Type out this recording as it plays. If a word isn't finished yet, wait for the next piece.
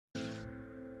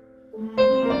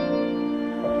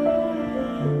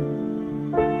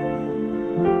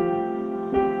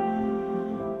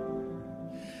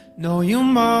No, your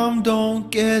mom don't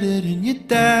get it, and your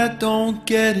dad don't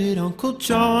get it, Uncle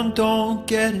John don't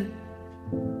get it.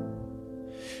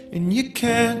 And you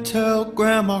can't tell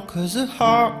Grandma 'cause her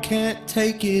heart can't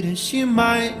take it, and she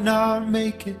might not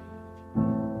make it.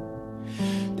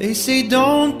 They say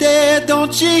don't dare,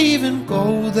 don't you even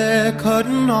go there,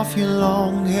 cutting off your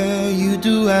long hair, you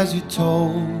do as you're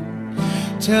told.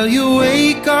 Tell you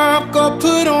wake up, go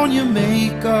put on your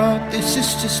makeup, this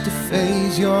is just a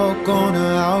phase you're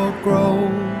gonna outgrow.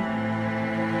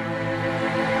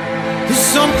 There's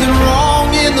something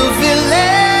wrong in the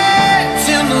village,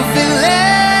 in the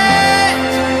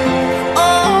village.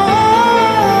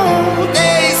 Oh,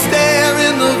 they stare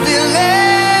in the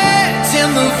village, in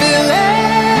the village.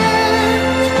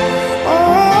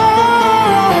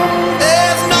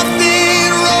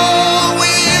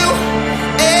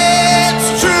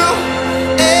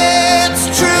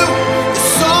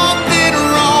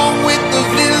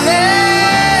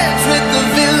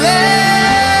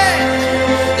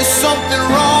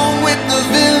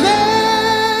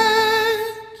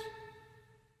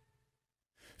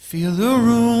 Feel the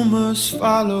rumors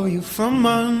follow you from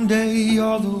Monday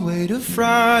all the way to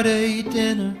Friday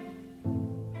dinner.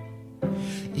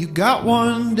 You got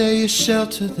one day of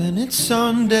shelter, then it's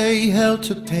Sunday hell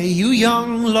to pay, you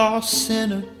young lost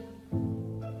sinner.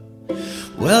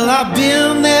 Well, I've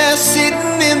been there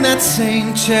sitting in that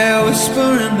same chair,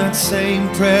 whispering that same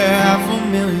prayer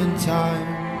 500,000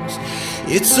 times.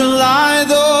 It's a lie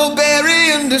though,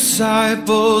 burying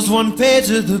disciples, one page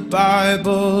of the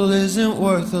Bible isn't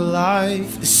worth a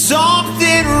life. There's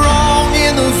something wrong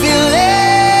in the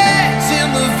village,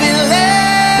 in the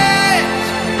village.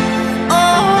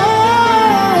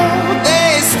 Oh,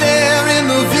 they stare in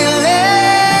the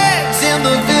village, in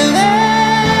the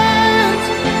village.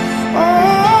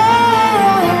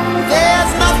 Oh,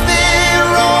 there's nothing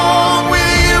wrong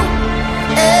with you,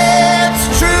 it's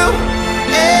true.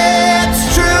 It's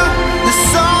true, there's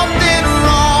something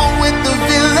wrong with the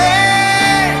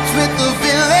village, with the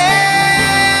village.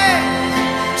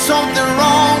 Something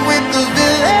wrong with the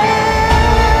village.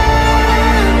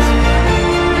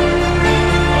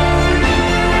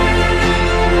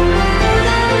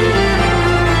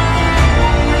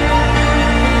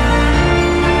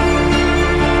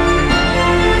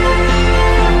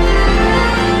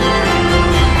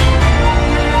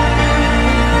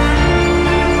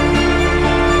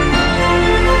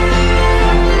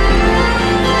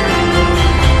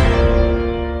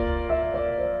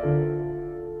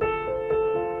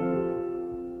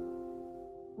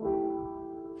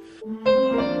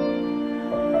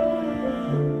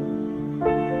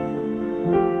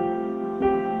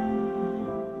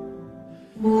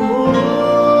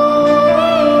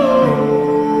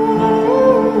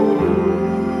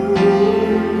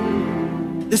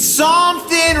 There's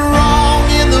something wrong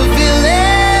in the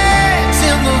village,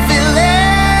 in the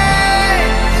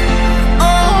village.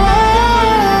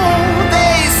 Oh,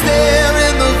 they stare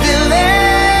in the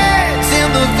village, in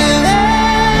the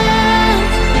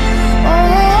village.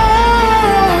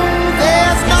 Oh,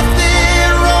 there's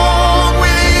nothing wrong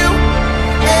with you.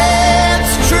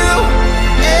 It's true,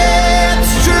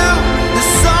 it's true.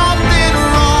 There's something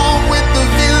wrong with the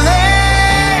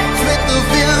village, with the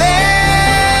village.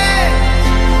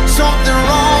 Something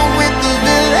wrong with the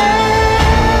village.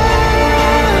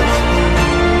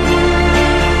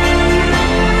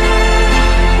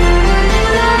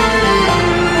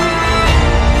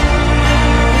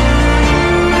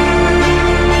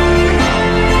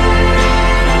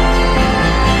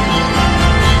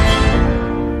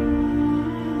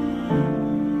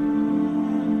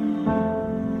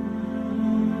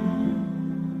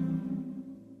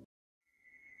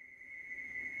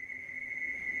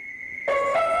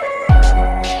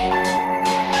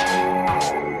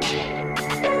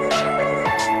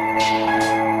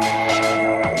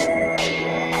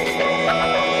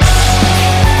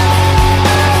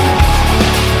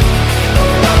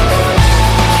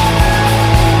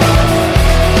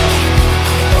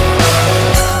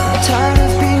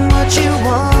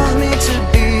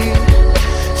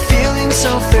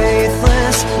 So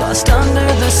faithless, lost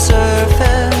under the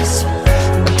surface.